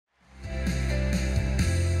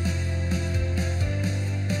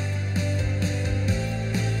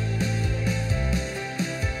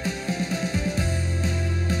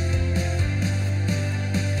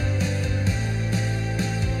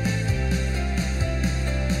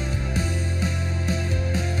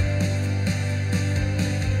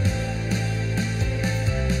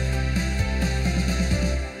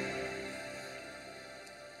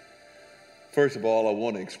First of all, I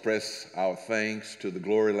want to express our thanks to the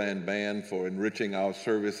Gloryland Band for enriching our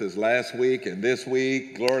services last week and this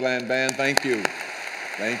week. Gloryland Band, thank you.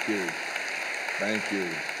 Thank you. Thank you.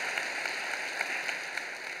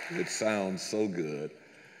 It sounds so good.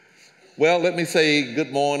 Well, let me say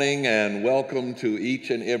good morning and welcome to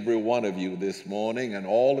each and every one of you this morning, and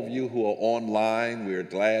all of you who are online. We're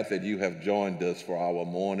glad that you have joined us for our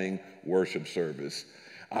morning worship service.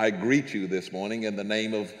 I greet you this morning in the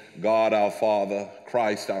name of God our Father,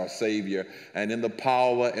 Christ our Savior, and in the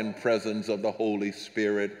power and presence of the Holy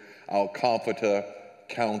Spirit, our Comforter,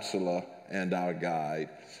 Counselor, and our Guide.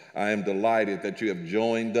 I am delighted that you have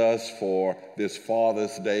joined us for this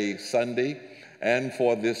Father's Day Sunday and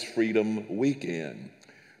for this Freedom Weekend.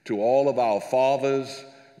 To all of our fathers,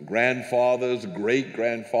 grandfathers,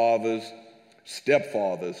 great-grandfathers,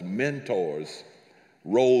 stepfathers, mentors,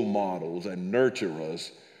 role models, and nurturers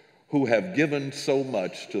who have given so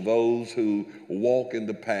much to those who walk in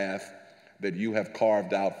the path that you have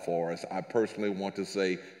carved out for us, I personally want to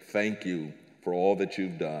say thank you for all that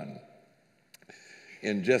you've done.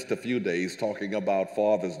 In just a few days, talking about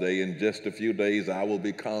Father's Day, in just a few days I will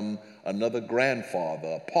become another grandfather,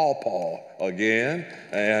 a pawpaw again,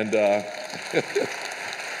 and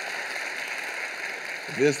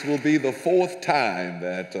this will be the fourth time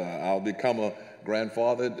that I'll become a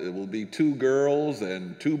grandfather. It will be 2 girls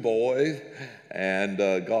and 2 boys, and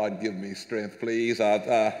God give me strength, please.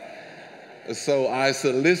 So I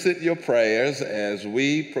solicit your prayers as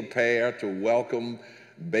we prepare to welcome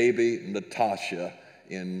baby Natasha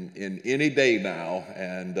in any day now,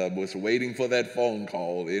 and was waiting for that phone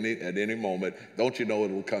call at any moment. Don't you know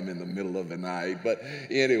it will come in the middle of the night? But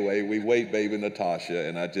anyway, we wait baby Natasha,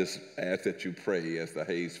 and I just ask that you pray as the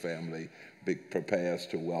Hayes family prepares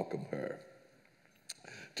to welcome her.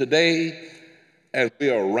 Today, as we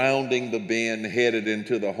are rounding the bend, headed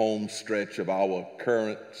into the home stretch of our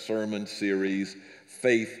current sermon series,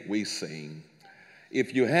 Faith We Sing,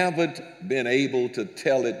 if you haven't been able to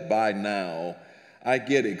tell it by now, I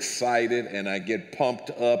get excited and I get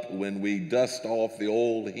pumped up when we dust off the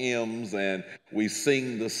old hymns and we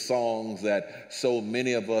sing the songs that so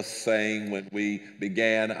many of us sang when we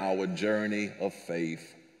began our journey of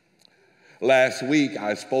faith. Last week,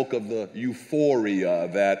 I spoke of the euphoria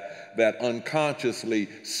that unconsciously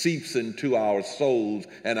seeps into our souls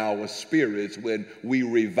and our spirits when we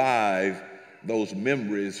revive those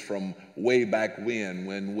memories from way back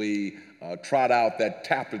when we trot out that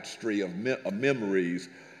tapestry of memories.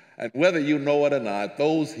 And whether you know it or not,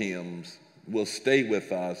 those hymns will stay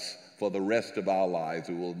with us for the rest of our lives.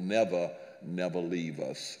 It will never, never leave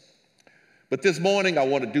us. But this morning, I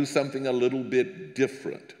want to do something a little bit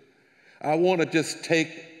different. I want to just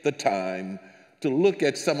take the time to look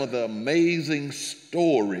at some of the amazing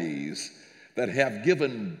stories that have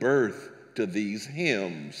given birth to these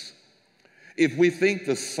hymns. If we think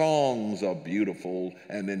the songs are beautiful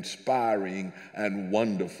and inspiring and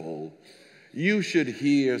wonderful, you should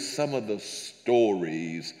hear some of the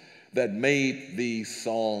stories that made these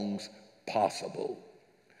songs possible.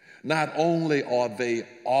 Not only are they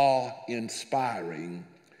awe-inspiring,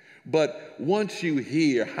 but once you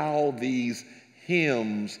hear how these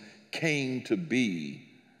hymns came to be,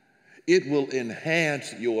 it will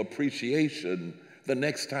enhance your appreciation the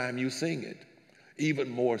next time you sing it, even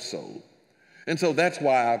more so. And so that's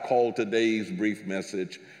why I call today's brief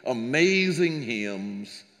message, Amazing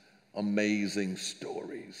Hymns, Amazing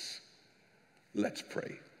Stories. Let's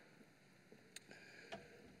pray.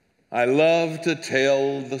 I love to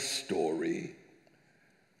tell the story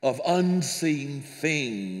of unseen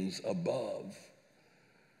things above,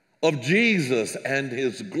 of Jesus and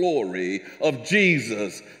his glory, of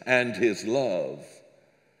Jesus and his love.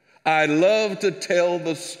 I love to tell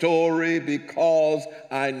the story because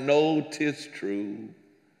I know 'tis true.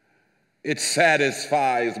 It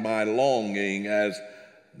satisfies my longing as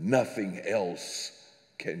nothing else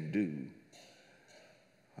can do.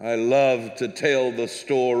 I love to tell the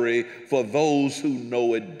story for those who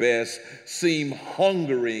know it best, seem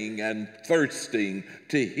hungering and thirsting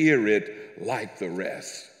to hear it like the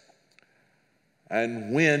rest.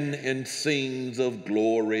 And when in scenes of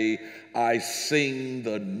glory I sing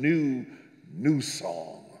the new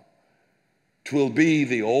song, 'twill be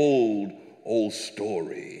the old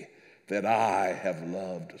story that I have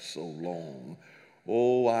loved so long.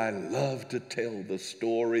 Oh, I love to tell the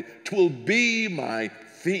story. 'Twill be my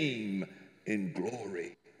theme in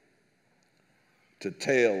glory, to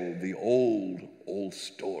tell the old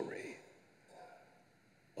story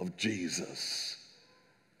of Jesus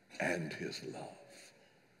and his love.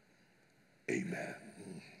 Amen.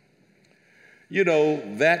 You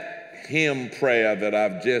know, that hymn prayer that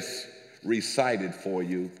I've just recited for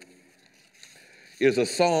you is a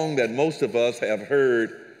song that most of us have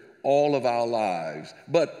heard all of our lives.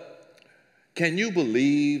 But can you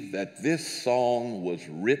believe that this song was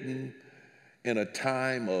written in a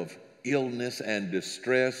time of illness and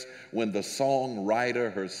distress when the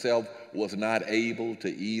songwriter herself was not able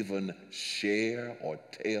to even share or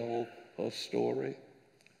tell her story?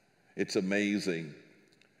 It's amazing.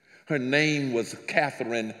 Her name was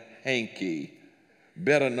Catherine Hankey,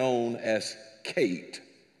 better known as Kate.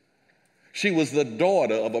 She was the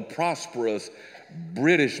daughter of a prosperous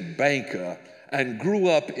British banker and grew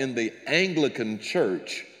up in the Anglican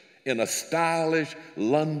church in a stylish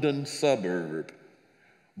London suburb,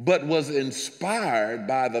 but was inspired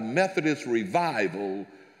by the Methodist revival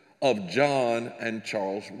of John and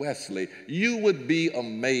Charles Wesley. You would be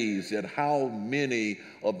amazed at how many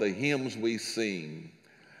of the hymns we sing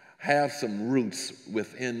have some roots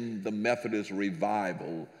within the Methodist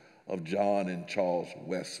revival of John and Charles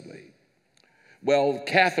Wesley. Well,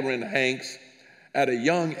 Catherine Hanks, at a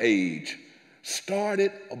young age,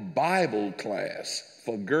 started a Bible class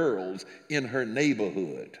for girls in her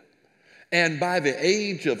neighborhood. And by the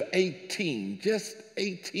age of 18, just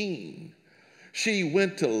 18, she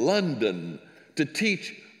went to London to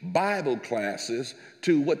teach Bible classes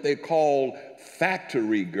to what they call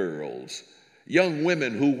factory girls, young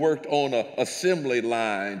women who worked on assembly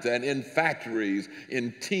lines and in factories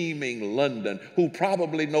in teeming London, who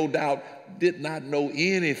probably, no doubt, did not know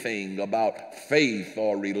anything about faith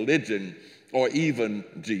or religion or even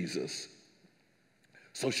Jesus.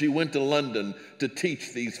 So she went to London to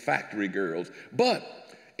teach these factory girls. But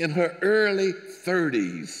in her early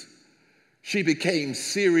 30s, she became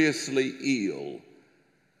seriously ill,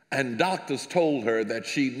 and doctors told her that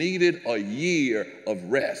she needed a year of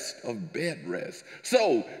rest, of bed rest.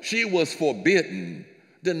 So she was forbidden,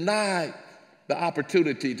 denied the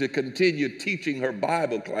opportunity to continue teaching her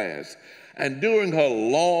Bible class. And during her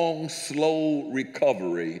long, slow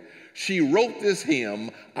recovery, she wrote this hymn,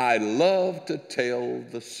 "I Love to Tell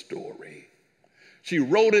the Story." She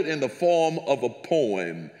wrote it in the form of a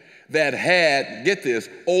poem that had, get this,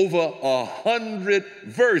 over 100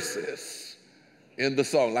 verses in the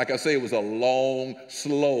song. Like I say, it was a long,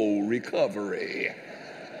 slow recovery.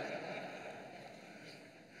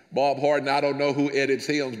 Bob Harden, I don't know who edits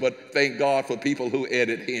hymns, but thank God for people who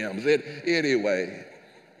edit hymns. Anyway,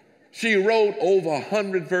 she wrote over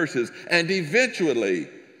 100 verses, and eventually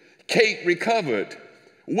Kate recovered,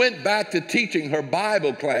 went back to teaching her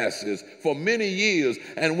Bible classes for many years,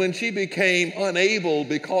 and when she became unable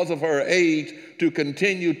because of her age to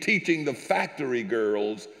continue teaching the factory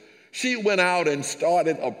girls, she went out and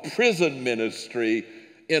started a prison ministry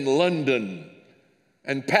in London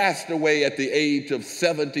and passed away at the age of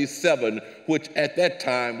 77, which at that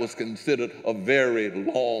time was considered a very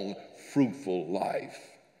long, fruitful life.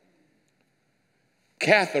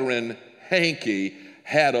 Catherine Hankey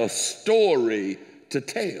had a story to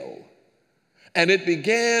tell, and it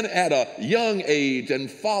began at a young age and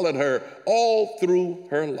followed her all through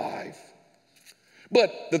her life.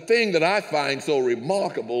 But the thing that I find so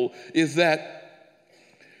remarkable is that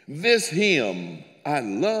this hymn, "I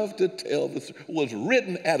Love to Tell the Story," was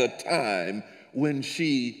written at a time when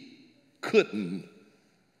she couldn't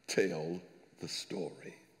tell the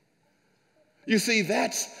story. You see,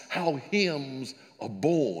 that's how hymns are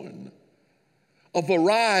born. A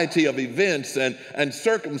variety of events and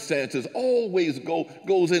circumstances always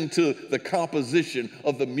goes into the composition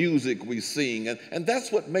of the music we sing, and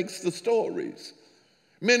that's what makes the stories.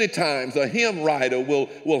 Many times a hymn writer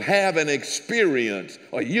will have an experience,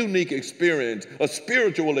 a unique experience, a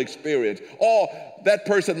spiritual experience, or that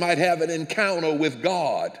person might have an encounter with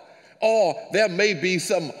God, or there may be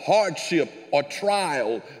some hardship or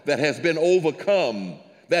trial that has been overcome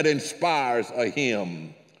that inspires a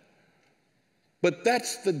hymn. But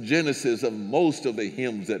that's the genesis of most of the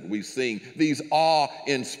hymns that we sing. These are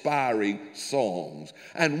inspiring songs.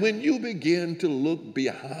 And when you begin to look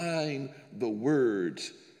behind the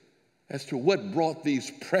words as to what brought these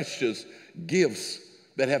precious gifts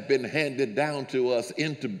that have been handed down to us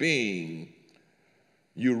into being,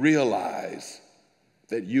 you realize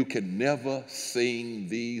that you can never sing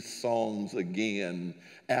these songs again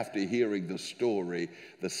after hearing the story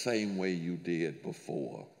the same way you did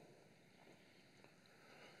before.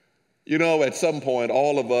 You know, at some point,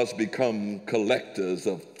 all of us become collectors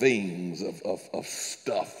of things, of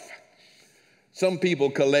stuff. Some people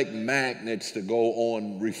collect magnets to go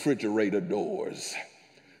on refrigerator doors.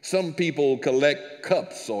 Some people collect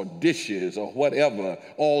cups or dishes or whatever,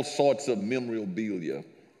 all sorts of memorabilia.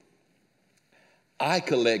 I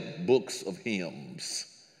collect books of hymns.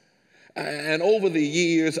 And over the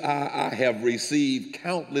years, I have received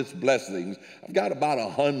countless blessings. I've got about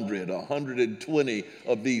 120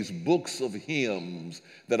 of these books of hymns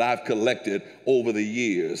that I've collected over the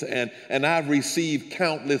years. And I've received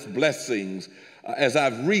countless blessings as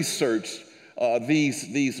I've researched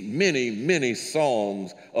these many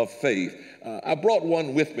songs of faith. I brought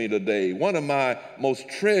one with me today. One of my most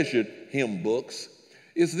treasured hymn books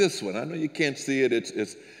is this one. I know you can't see it.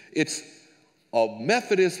 It's a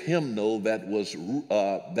Methodist hymnal that was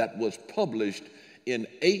published in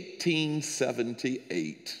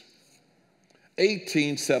 1878.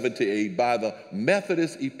 1878 by the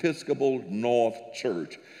Methodist Episcopal North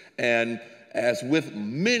Church. And as with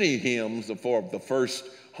many hymns for the first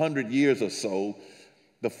 100 years or so,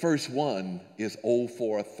 the first one is "Oh,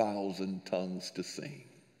 for a Thousand Tongues to Sing."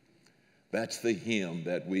 That's the hymn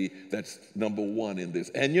that's number one in this.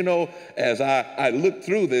 And you know, as I looked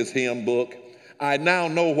through this hymn book, I now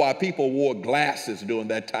know why people wore glasses during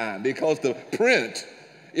that time, because the print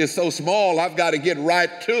is so small, I've got to get right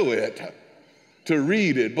to it to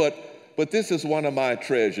read it. But this is one of my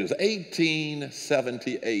treasures,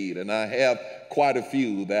 1878, and I have quite a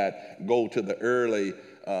few that go to the early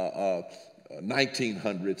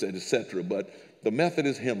 1900s, etc. But the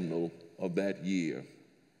Methodist hymnal of that year.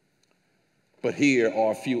 But here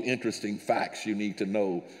are a few interesting facts you need to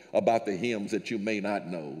know about the hymns that you may not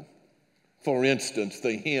know. For instance,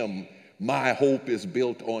 the hymn, "My Hope is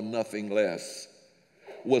Built on Nothing Less,"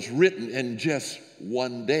 was written in just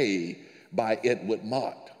one day by Edward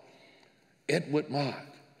Mott. Edward Mott.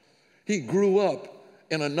 He grew up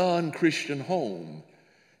in a non-Christian home.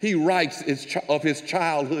 He writes of his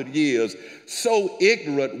childhood years, "So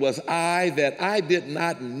ignorant was I that I did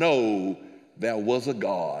not know there was a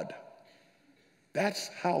God." That's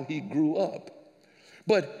how he grew up.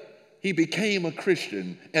 But he became a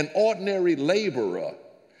Christian, an ordinary laborer.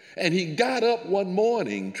 And he got up one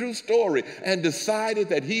morning, true story, and decided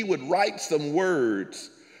that he would write some words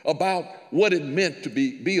about what it meant to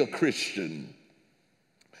be a Christian.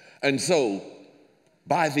 And so,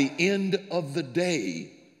 by the end of the day,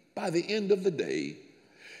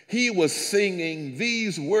 he was singing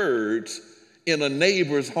these words in a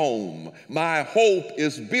neighbor's home. "My hope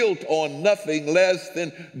is built on nothing less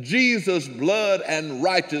than Jesus' blood and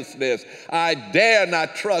righteousness. I dare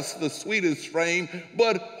not trust the sweetest frame,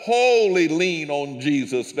 but wholly lean on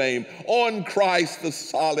Jesus' name. On Christ the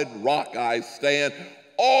solid rock I stand.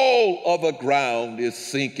 All other ground is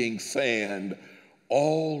sinking sand."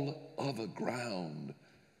 All other ground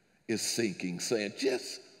is sinking sand.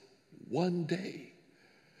 Just one day.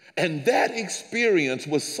 And that experience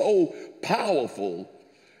was so powerful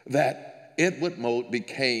that Edward Mott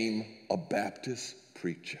became a Baptist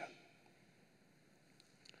preacher.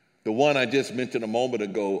 The one I just mentioned a moment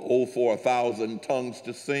ago, "Oh, for a Thousand Tongues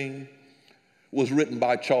to Sing," was written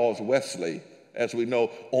by Charles Wesley, as we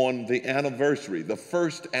know, on the anniversary, the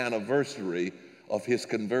first anniversary of his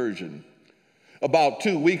conversion. About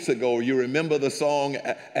 2 weeks ago, you remember the song,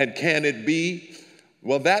 "And Can It Be?"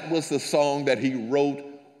 Well, that was the song that he wrote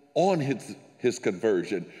on his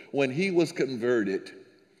conversion. When he was converted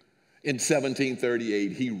in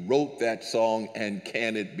 1738, he wrote that song, "And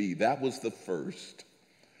Can It Be?" That was the first.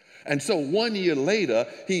 And so 1 year later,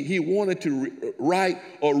 he wanted to write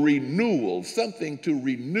a renewal, something to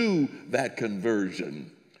renew that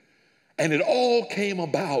conversion. And it all came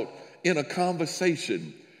about in a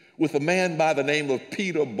conversation with a man by the name of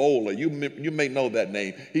Peter Böhler. You may know that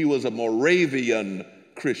name. He was a Moravian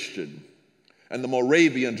Christian. And the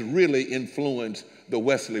Moravians really influenced the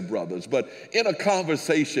Wesley brothers. But in a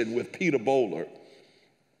conversation with Peter Böhler,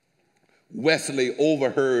 Wesley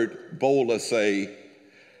overheard Böhler say,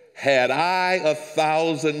 "Had I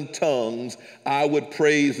 1,000 tongues, I would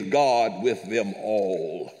praise God with them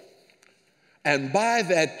all." And by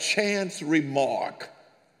that chance remark,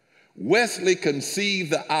 Wesley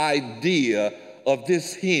conceived the idea of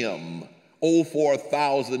this hymn, "Oh, for a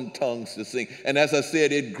Thousand Tongues to Sing." And as I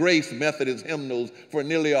said, it graced Methodist hymnals for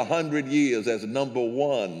nearly 100 years as number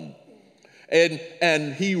one.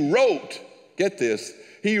 And he wrote, get this,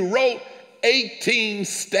 he wrote 18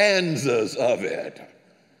 stanzas of it.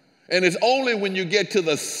 And it's only when you get to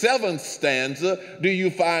the 7th stanza do you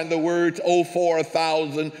find the words, "Oh, for a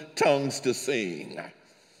Thousand Tongues to Sing."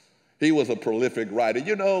 He was a prolific writer.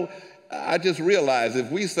 You know, I just realized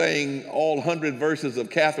if we sang all 100 verses of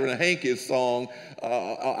Catherine Hankey's song,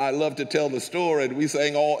 I love to tell the story, and we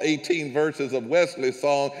sang all 18 verses of Wesley's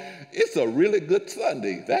song, it's a really good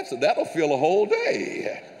Sunday. That'll fill a whole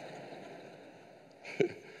day.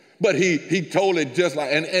 But he told it just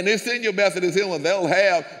like, and it's in your Methodist hymnal.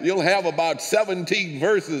 You'll have about 17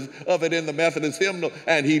 verses of it in the Methodist hymnal,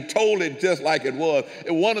 and he told it just like it was.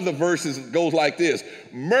 And one of the verses goes like this: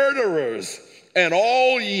 murderers and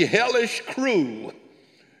all ye hellish crew,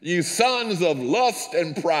 ye sons of lust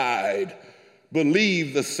and pride,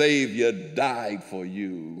 believe the Savior died for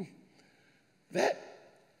you.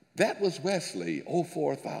 That was Wesley, oh,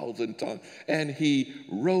 4,000 tons, and he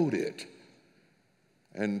wrote it.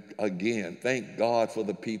 And again, thank God for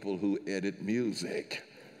the people who edit music.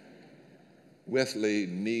 Wesley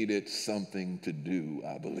needed something to do,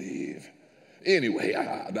 I believe. Anyway,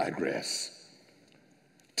 I digress.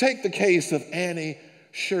 Take the case of Annie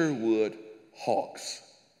Sherwood Hawks,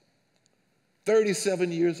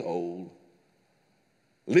 37 years old,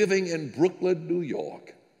 living in Brooklyn, New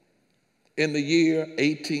York, in the year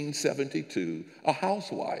 1872, a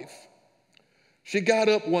housewife. She got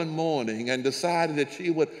up one morning and decided that she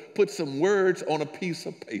would put some words on a piece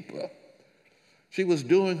of paper. She was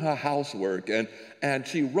doing her housework and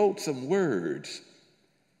she wrote some words.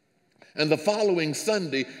 And the following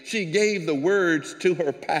Sunday, she gave the words to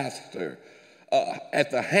her pastor at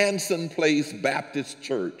the Hanson Place Baptist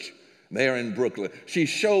Church there in Brooklyn. She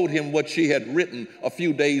showed him what she had written a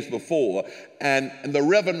few days before. And the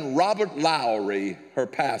Reverend Robert Lowry, her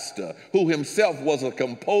pastor, who himself was a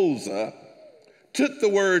composer, took the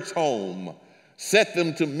words home, set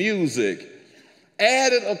them to music,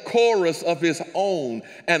 added a chorus of his own,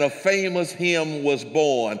 and a famous hymn was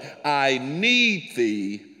born: I need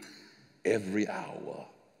thee every hour.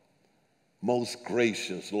 Most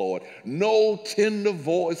gracious Lord, no tender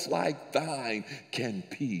voice like thine can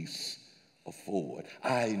peace afford.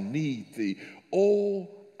 I need thee, oh,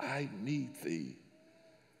 I need thee.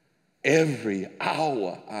 Every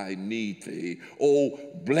hour I need thee. Oh,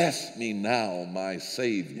 bless me now, my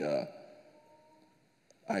Savior.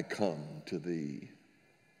 I come to thee.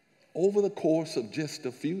 Over the course of just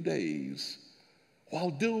a few days, while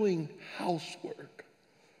doing housework,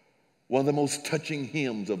 one of the most touching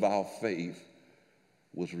hymns of our faith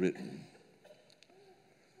was written.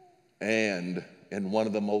 And in one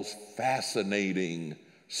of the most fascinating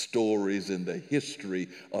stories in the history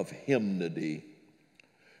of hymnody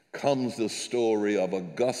comes the story of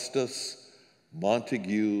Augustus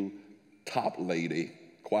Montague Toplady,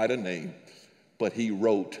 quite a name, but he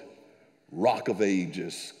wrote Rock of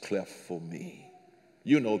Ages, cleft for me.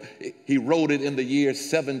 You know, he wrote it in the year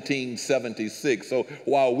 1776. So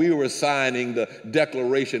while we were signing the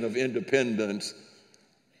Declaration of Independence,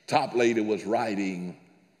 Toplady was writing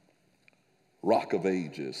Rock of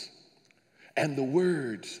Ages. And the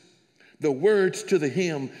words to the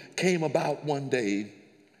hymn came about one day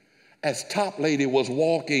as Toplady was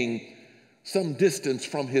walking some distance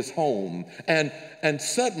from his home, and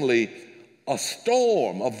suddenly a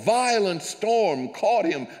violent storm caught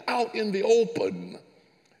him out in the open,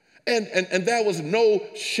 and there was no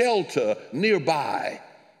shelter nearby.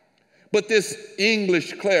 But this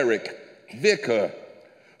English cleric, vicar,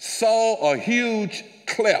 saw a huge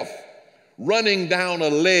cleft running down a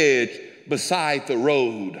ledge beside the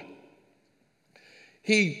road.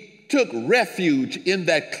 He took refuge in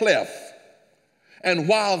that cleft, and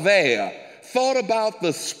while there, thought about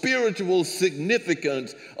the spiritual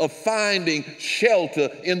significance of finding shelter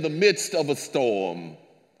in the midst of a storm.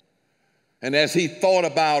 And as he thought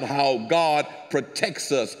about how God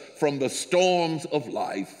protects us from the storms of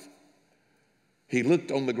life, he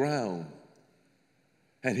looked on the ground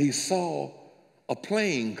and he saw a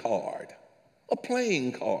playing card,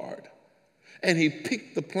 and he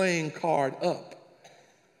picked the playing card up.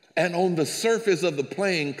 And on the surface of the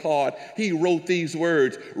playing card, he wrote these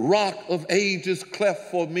words: Rock of Ages,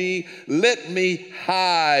 cleft for me, let me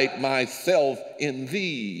hide myself in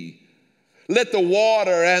thee. Let the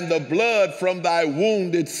water and the blood from thy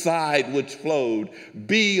wounded side which flowed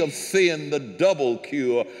be of sin the double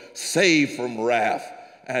cure, save from wrath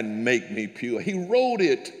and make me pure. He wrote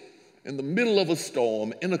it in the middle of a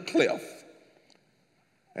storm in a cliff.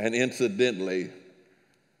 And incidentally,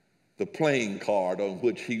 the playing card on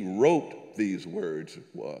which he wrote these words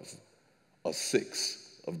was a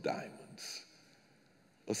 6 of diamonds.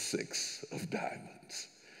 A 6 of diamonds.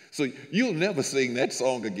 So you'll never sing that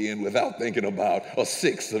song again without thinking about a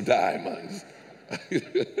 6 of diamonds.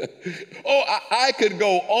 Oh, I could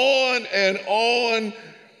go on and on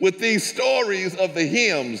with these stories of the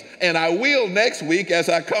hymns, and I will next week as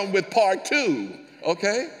I come with part 2,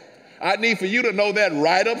 okay? I need for you to know that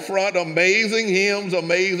right up front. Amazing hymns,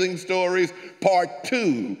 amazing stories, part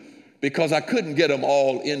 2 because I couldn't get them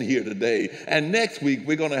all in here today. And next week,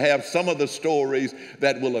 we're going to have some of the stories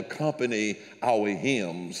that will accompany our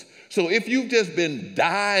hymns. So if you've just been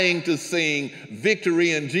dying to sing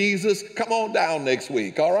Victory in Jesus, come on down next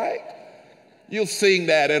week, all right? You'll sing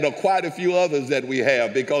that and quite a few others that we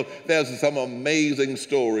have, because there's some amazing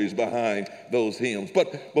stories behind those hymns.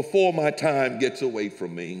 But before my time gets away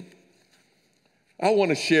from me, I want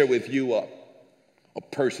to share with you a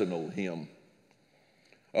personal hymn.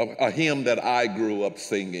 A hymn that I grew up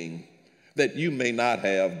singing that you may not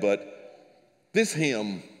have, but this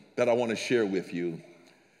hymn that I want to share with you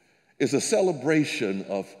is a celebration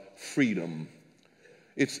of freedom.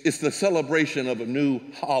 It's the celebration of a new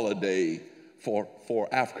holiday for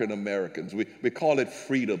African Americans. We call it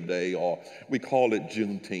Freedom Day, or we call it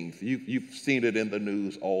Juneteenth. You've seen it in the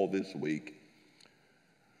news all this week.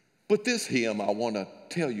 But this hymn I want to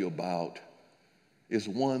tell you about is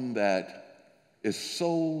one that is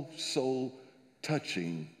so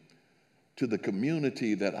touching to the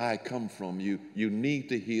community that I come from. You need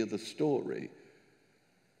to hear the story.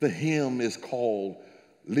 The hymn is called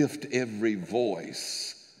Lift Every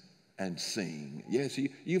Voice and Sing. Yes,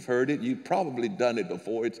 you've heard it. You've probably done it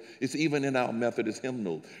before. It's even in our Methodist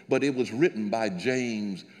hymnal. But it was written by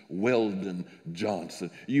James Weldon Johnson.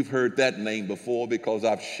 You've heard that name before because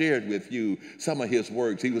I've shared with you some of his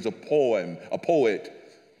works. He was a poet.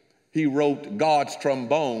 He wrote God's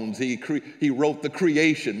Trombones. He wrote The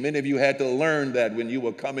Creation. Many of you had to learn that when you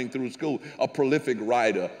were coming through school. A prolific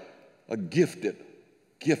writer, a gifted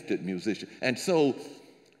musician. And so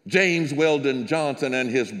James Weldon Johnson and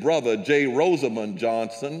his brother, J. Rosamond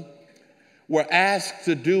Johnson, were asked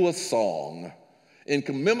to do a song in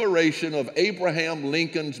commemoration of Abraham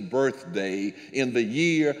Lincoln's birthday in the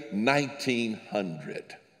year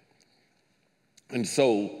 1900. And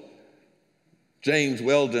so James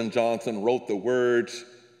Weldon Johnson wrote the words.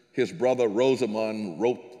 His brother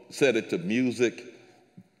Rosamond set it to music.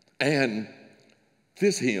 And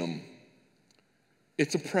this hymn,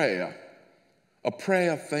 it's a prayer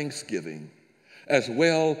of thanksgiving, as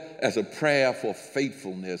well as a prayer for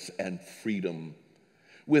faithfulness and freedom,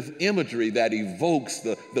 with imagery that evokes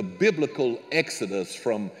the biblical exodus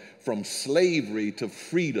from slavery to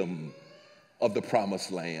freedom of the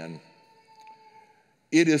promised land.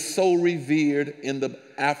 It is so revered in the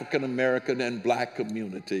African American and Black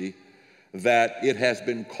community that it has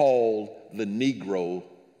been called the Negro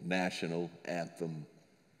National Anthem.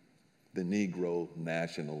 The Negro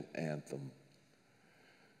National Anthem.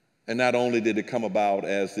 And not only did it come about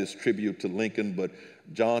as this tribute to Lincoln, but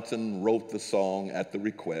Johnson wrote the song at the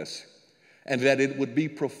request, and that it would be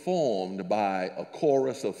performed by a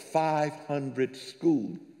chorus of 500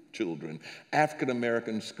 school children,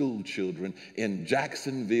 African-American school children in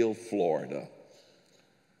Jacksonville, Florida.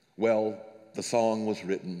 Well, the song was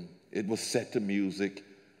written, it was set to music,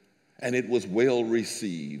 and it was well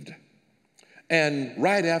received. And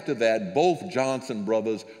right after that, both Johnson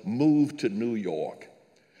brothers moved to New York.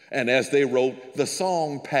 And as they wrote, the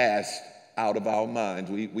song passed out of our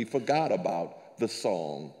minds. We forgot about the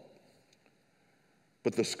song.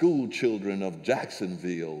 But the school children of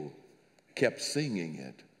Jacksonville kept singing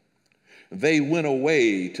it. They went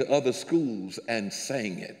away to other schools and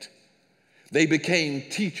sang it. They became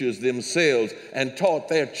teachers themselves and taught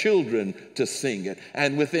their children to sing it.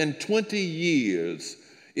 And within 20 years,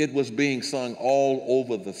 it was being sung all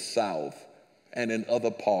over the South and in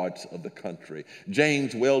other parts of the country.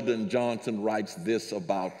 James Weldon Johnson writes this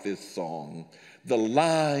about this song. The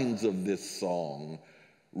lines of this song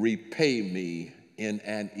repay me in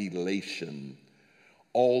an elation,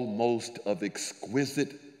 almost of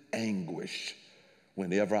exquisite anguish,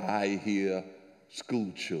 whenever I hear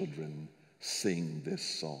school children sing this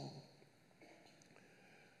song.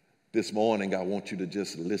 This morning, I want you to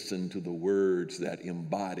just listen to the words that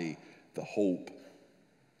embody the hope,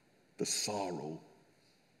 the sorrow,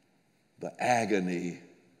 the agony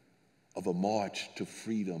of a march to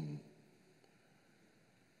freedom.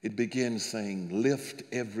 It begins saying, lift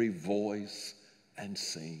every voice and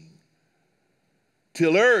sing,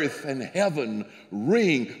 till earth and heaven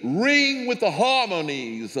ring with the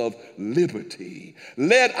harmonies of liberty.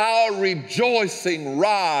 Let our rejoicing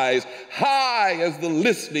rise high as the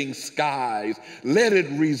listening skies. Let it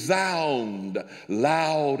resound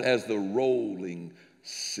loud as the rolling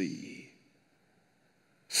sea.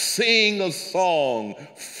 Sing a song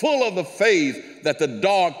full of the faith that the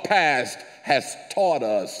dark past has taught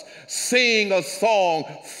us. Sing a song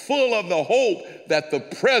full of the hope that the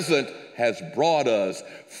present has brought us,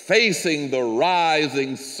 facing the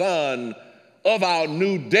rising sun of our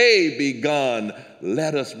new day begun.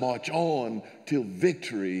 Let us march on till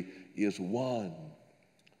victory is won.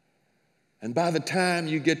 And by the time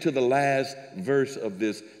you get to the last verse of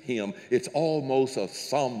this hymn, it's almost a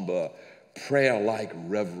somber, prayer-like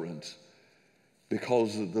reverence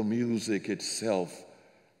because the music itself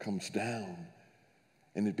comes down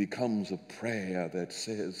and it becomes a prayer that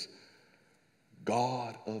says,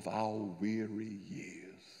 God of our weary years,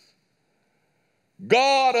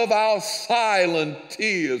 God of our silent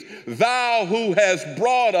tears, thou who hast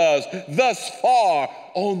brought us thus far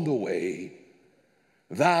on the way,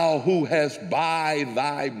 thou who hast by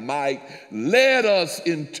thy might led us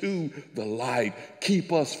into the light,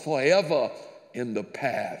 keep us forever in the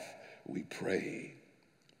path, we pray.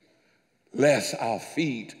 Lest our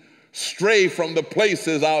feet stray from the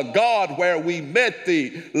places, our God, where we met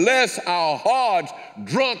thee, lest our hearts,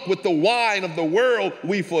 drunk with the wine of the world,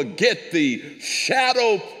 we forget thee.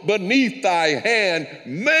 Shadow beneath thy hand,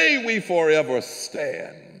 may we forever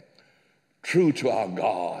stand, true to our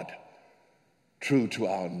God, true to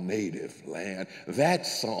our native land. That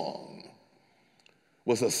song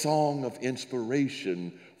was a song of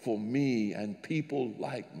inspiration for me and people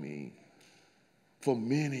like me for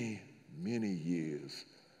many, many years.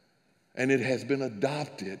 And it has been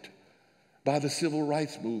adopted by the civil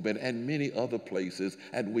rights movement and many other places,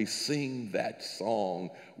 and we sing that song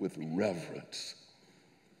with reverence,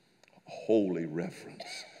 holy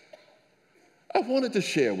reverence. I wanted to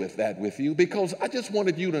share that with you because I just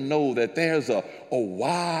wanted you to know that there's a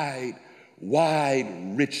wide,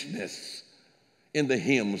 wide richness in the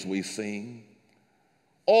hymns we sing,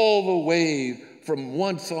 all the way from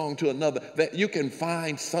one song to another, that you can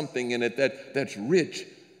find something in it that's rich.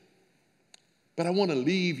 But I want to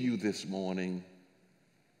leave you this morning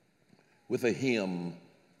with a hymn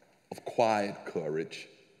of quiet courage,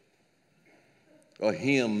 a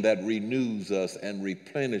hymn that renews us and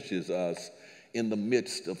replenishes us in the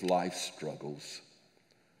midst of life's struggles.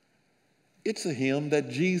 It's a hymn that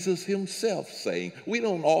Jesus himself sang. We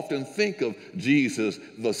don't often think of Jesus,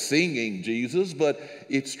 the singing Jesus, but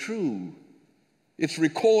it's true. It's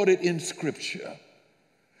recorded in Scripture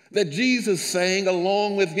that Jesus sang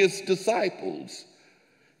along with his disciples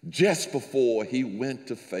just before he went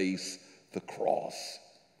to face the cross.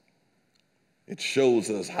 It shows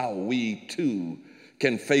us how we too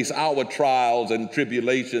can face our trials and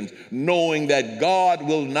tribulations, knowing that God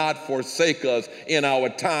will not forsake us in our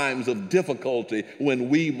times of difficulty when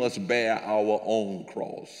we must bear our own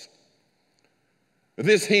cross.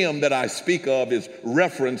 This hymn that I speak of is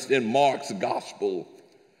referenced in Mark's gospel.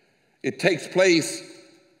 It takes place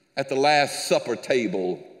at the Last Supper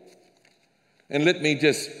table. And let me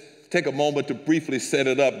just take a moment to briefly set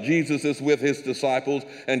it up. Jesus is with his disciples,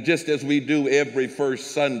 and just as we do every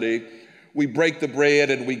first Sunday, we break the bread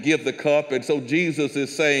and we give the cup. And so Jesus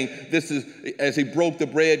is saying, this is, as he broke the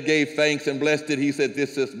bread, gave thanks and blessed it, he said,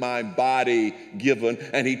 this is my body given.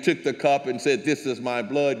 And he took the cup and said, this is my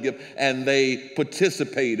blood given. And they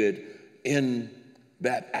participated in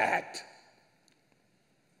that act.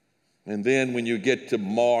 And then when you get to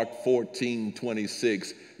Mark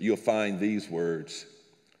 14:26, you'll find these words.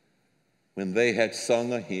 When they had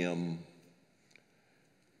sung a hymn,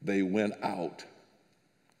 they went out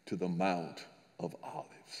to the Mount of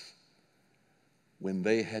Olives. When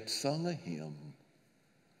they had sung a hymn,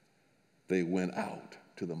 they went out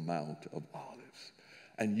to the Mount of Olives.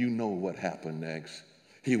 And you know what happened next.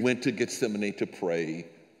 He went to Gethsemane to pray.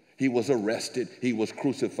 He was arrested. He was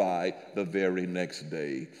crucified the very next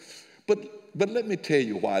day. But let me tell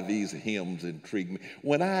you why these hymns intrigue me.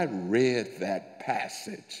 When I read that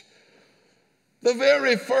passage, the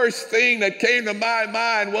very first thing that came to my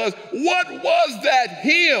mind was, what was that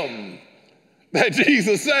hymn that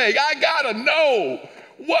Jesus sang? I gotta know,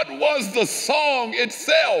 what was the song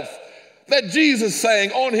itself that Jesus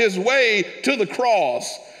sang on his way to the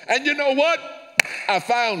cross? And you know what? I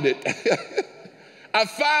found it. I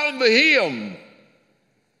found the hymn,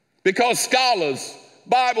 because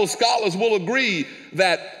Bible scholars will agree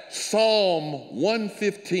that Psalm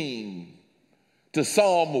 115 to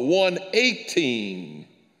Psalm 118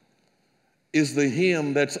 is the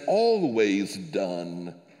hymn that's always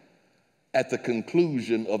done at the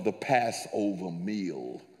conclusion of the Passover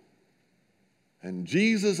meal. And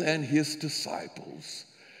Jesus and his disciples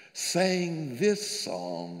sang this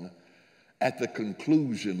song at the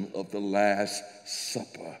conclusion of the Last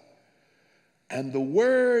Supper. And the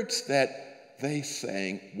words that they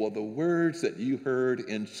sang were the words that you heard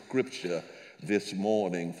in Scripture this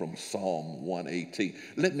morning from Psalm 118.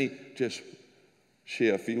 Let me just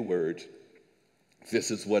share a few words.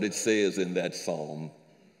 This is what it says in that psalm.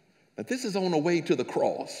 Now, this is on the way to the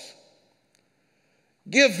cross.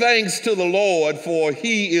 Give thanks to the Lord, for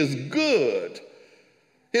he is good.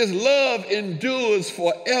 His love endures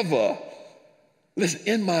forever. Listen,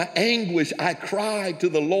 in my anguish, I cried to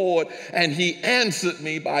the Lord, and he answered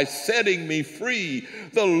me by setting me free.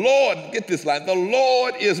 The Lord, get this line, the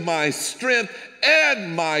Lord is my strength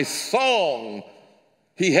and my song.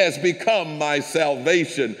 He has become my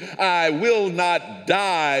salvation. I will not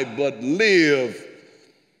die, but live,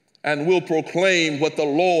 and will proclaim what the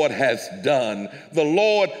Lord has done. The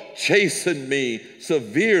Lord chastened me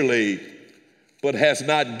severely, but has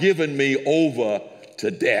not given me over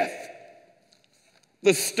to death.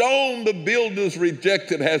 The stone the builders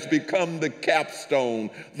rejected has become the capstone.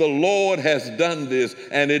 The Lord has done this,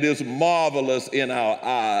 and it is marvelous in our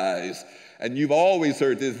eyes. And you've always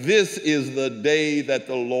heard this. This is the day that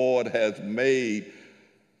the Lord has made.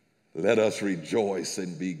 Let us rejoice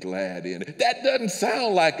and be glad in it. That doesn't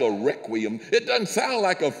sound like a requiem. It doesn't sound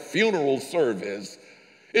like a funeral service.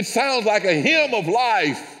 It sounds like a hymn of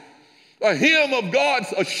life, a hymn of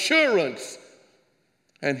God's assurance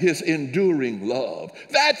and his enduring love.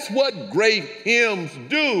 That's what great hymns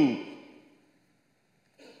do.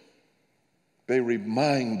 They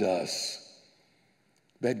remind us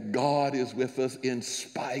that God is with us in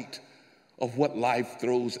spite of what life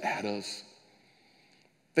throws at us.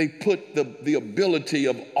 They put the ability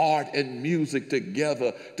of art and music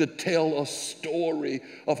together to tell a story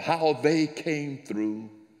of how they came through.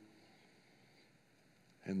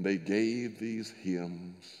 And they gave these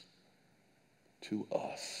hymns to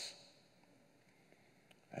us.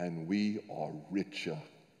 And we are richer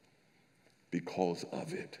because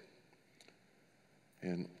of it.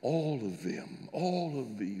 And all of them, all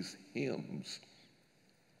of these hymns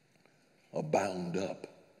are bound up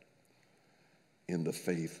in the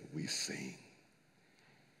faith we sing.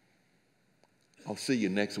 I'll see you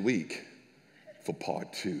next week for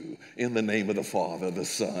part 2. In the name of the Father, the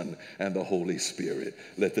Son, and the Holy Spirit.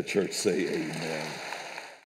 Let the church say amen.